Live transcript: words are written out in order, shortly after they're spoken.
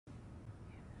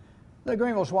The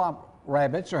Greenville Swamp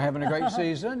Rabbits are having a great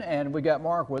season, and we got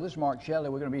Mark with us, Mark Shelley.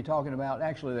 We're going to be talking about,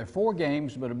 actually, there are 4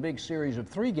 games, but a big series of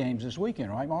 3 games this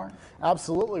weekend, right, Mark?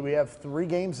 Absolutely. We have 3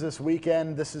 games this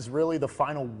weekend. This is really the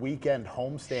final weekend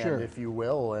homestand, if you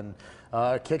will, and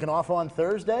kicking off on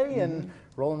Thursday and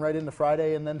rolling right into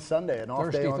Friday and then Sunday, an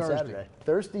off day on Saturday.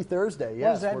 Thursday, yes.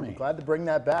 What does that We're mean? glad to bring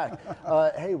that back.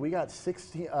 Hey, we got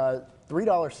 $3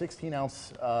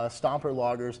 16-ounce Stomper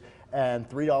lagers and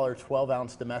 $3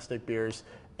 12-ounce domestic beers.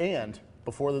 And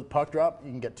before the puck drop,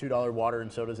 you can get $2 water and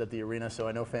sodas at the arena. So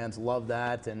I know fans love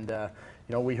that, and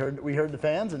you know, we heard the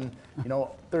fans, and you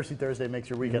know, Thirsty Thursday makes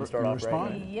your weekend start off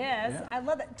right. Yes, yeah. I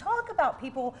love it. Talk about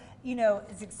people, you know,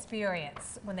 his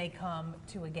experience when they come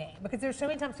to a game, because there's so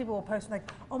many times people will post like,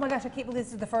 "Oh my gosh, I can't believe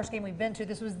this is the first game we've been to.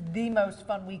 This was the most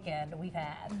fun weekend we've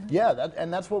had." Yeah,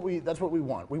 and that's what we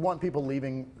want. We want people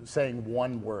leaving saying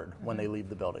one word when they leave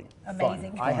the building.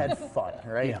 Amazing. Fun. I had fun,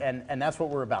 right? Yeah. And that's what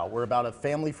we're about. We're about a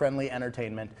family-friendly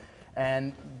entertainment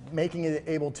and making it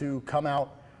able to come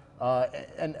out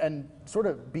and sort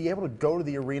of be able to go to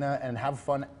the arena and have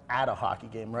fun at a hockey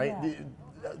game, right? Yeah.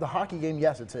 The hockey game,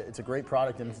 yes, it's a great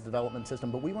product and it's a development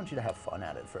system, but we want you to have fun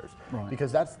at it first, right?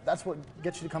 Because that's what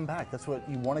gets you to come back. That's what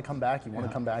you want to come back. You want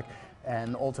to come back,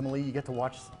 and ultimately you get to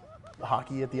watch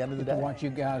hockey at the end of the day. To watch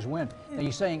you guys win. Now,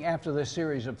 you're saying after this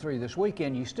series of 3 this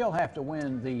weekend, you still have to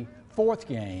win the 4th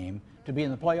game to be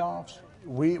in the playoffs?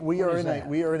 We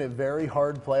are in a very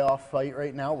hard playoff fight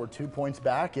right now. We're 2 points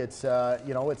back. It's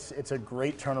you know, it's a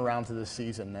great turnaround to this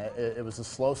season. It was a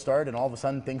slow start, and all of a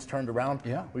sudden things turned around.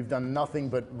 Yeah. We've done nothing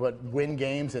but win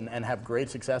games and have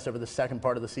great success over the second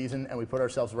part of the season, and we put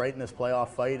ourselves right in this playoff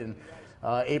fight. And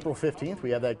April 15th, we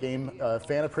have that game,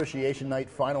 Fan Appreciation Night,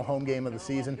 final home game of the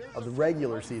season, of the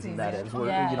regular season. That is, we're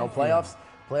you know, playoffs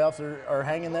are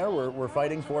hanging there. We're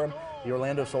fighting for them. The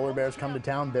Orlando Solar Bears come to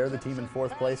town. They're the team in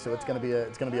 4th place, so it's going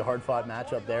to be a hard-fought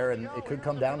matchup there, and it could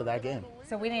come down to that game.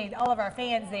 So we need all of our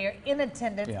fans there in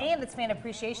attendance, and it's Fan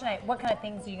Appreciation Night. What kind of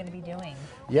things are you going to be doing?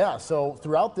 Yeah, so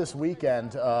throughout this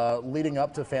weekend, leading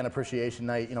up to Fan Appreciation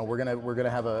Night, you know, we're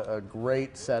gonna have a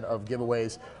great set of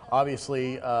giveaways.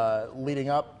 Obviously,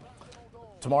 leading up.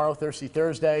 Tomorrow, Thirsty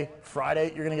Thursday. Friday,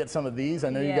 you're going to get some of these. I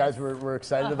know you guys were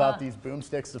excited about these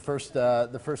boomsticks. The first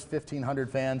 1,500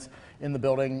 fans in the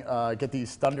building get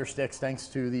these Thunder Sticks thanks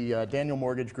to the Daniel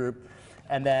Mortgage Group.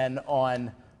 And then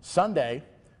on Sunday,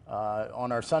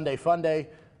 on our Sunday Fun Day,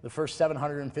 the first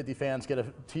 750 fans get a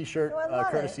T-shirt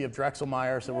courtesy of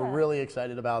Drexelmeyer. So we're really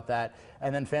excited about that.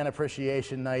 And then Fan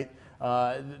Appreciation Night.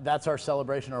 That's our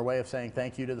celebration, our way of saying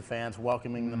thank you to the fans,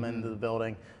 welcoming them into the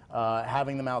building,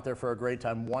 having them out there for a great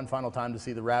time, one final time to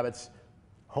see the Rabbits.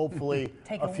 Hopefully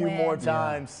a few more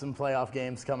times, some playoff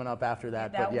games coming up after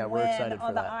that. But yeah, we're excited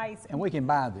for that. Ice. And we can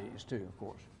buy these too, of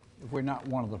course, if we're not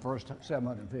one of the first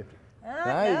 750.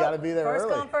 No, you got to be there early.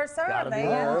 First come, first serve. Got to be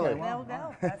there early.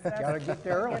 Got to get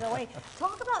there early.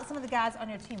 Talk about some of the guys on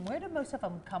your team. Where do most of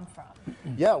them come from?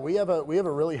 Yeah, we have a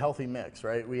really healthy mix,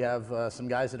 right? We have some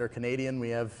guys that are Canadian. We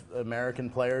have American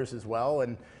players as well,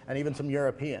 and even some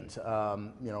Europeans.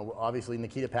 You know, obviously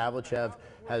Nikita Pavlichev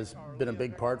has been a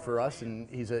big part for us, and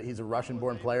he's a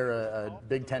Russian-born player, a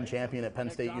Big Ten champion at Penn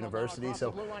State University.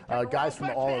 So guys from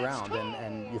all around,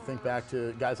 and you think back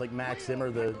to guys like Max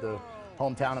Zimmer, the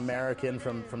hometown American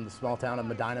from the small town of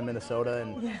Medina, Minnesota,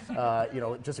 and you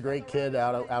know, just a great kid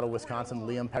out of Wisconsin,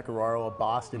 Liam Pecoraro, a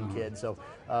Boston kid. So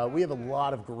we have a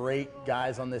lot of great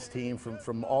guys on this team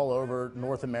from all over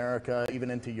North America,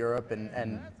 even into Europe,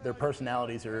 and their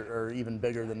personalities are even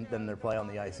bigger than their play on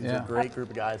the ice. It's a great group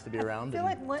of guys to be around. I feel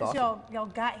like once y'all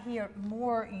got here,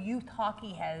 more youth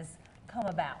hockey has come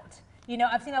about. You know,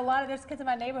 I've seen a lot of those kids in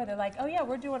my neighborhood. They're like, "Oh yeah,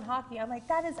 we're doing hockey." I'm like,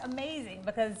 "That is amazing,"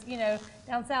 because you know,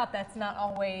 down south, that's not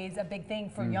always a big thing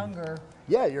for younger.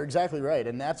 Yeah, you're exactly right,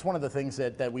 and that's one of the things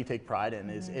that we take pride in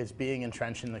is being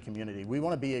entrenched in the community. We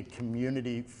want to be a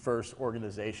community-first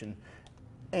organization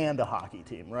and a hockey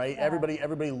team, right? Yeah.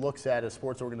 Everybody looks at a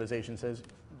sports organization and says,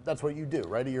 "That's what you do,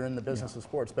 right? You're in the business of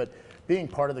sports." But being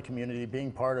part of the community,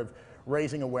 being part of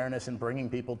raising awareness and bringing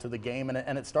people to the game,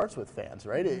 and it starts with fans,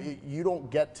 right? You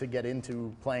don't get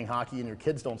into playing hockey, and your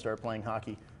kids don't start playing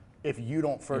hockey if you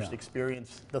don't first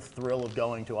experience the thrill of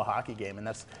going to a hockey game, and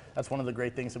that's one of the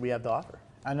great things that we have to offer.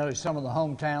 I know some of the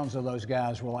hometowns of those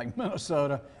guys were like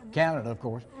Minnesota, Canada, of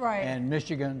course, and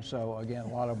Michigan. So again,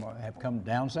 a lot of them have come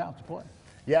down south to play.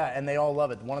 Yeah, and they all love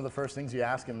it. One of the first things you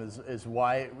ask them is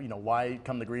why, you know, why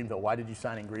come to Greenville? Why did you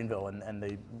sign in Greenville? And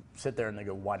they sit there and they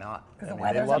go, why not?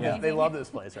 I mean, they love this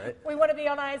place, right? We want to be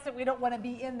on ice, and we don't want to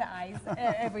be in the ice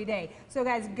every day. So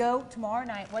guys, go tomorrow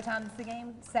night. What time is the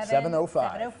game?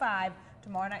 7:05. 7:05.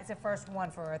 Tomorrow night's the first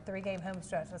one for a 3-game home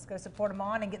stretch. Let's go support them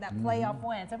on and get that playoff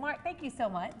win. So, Mark, thank you so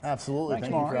much. Absolutely. Thanks,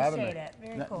 Thank you Mark. for having me. Appreciate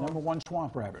it. Very cool. #1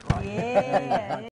 swamp rabbit, right? Yeah.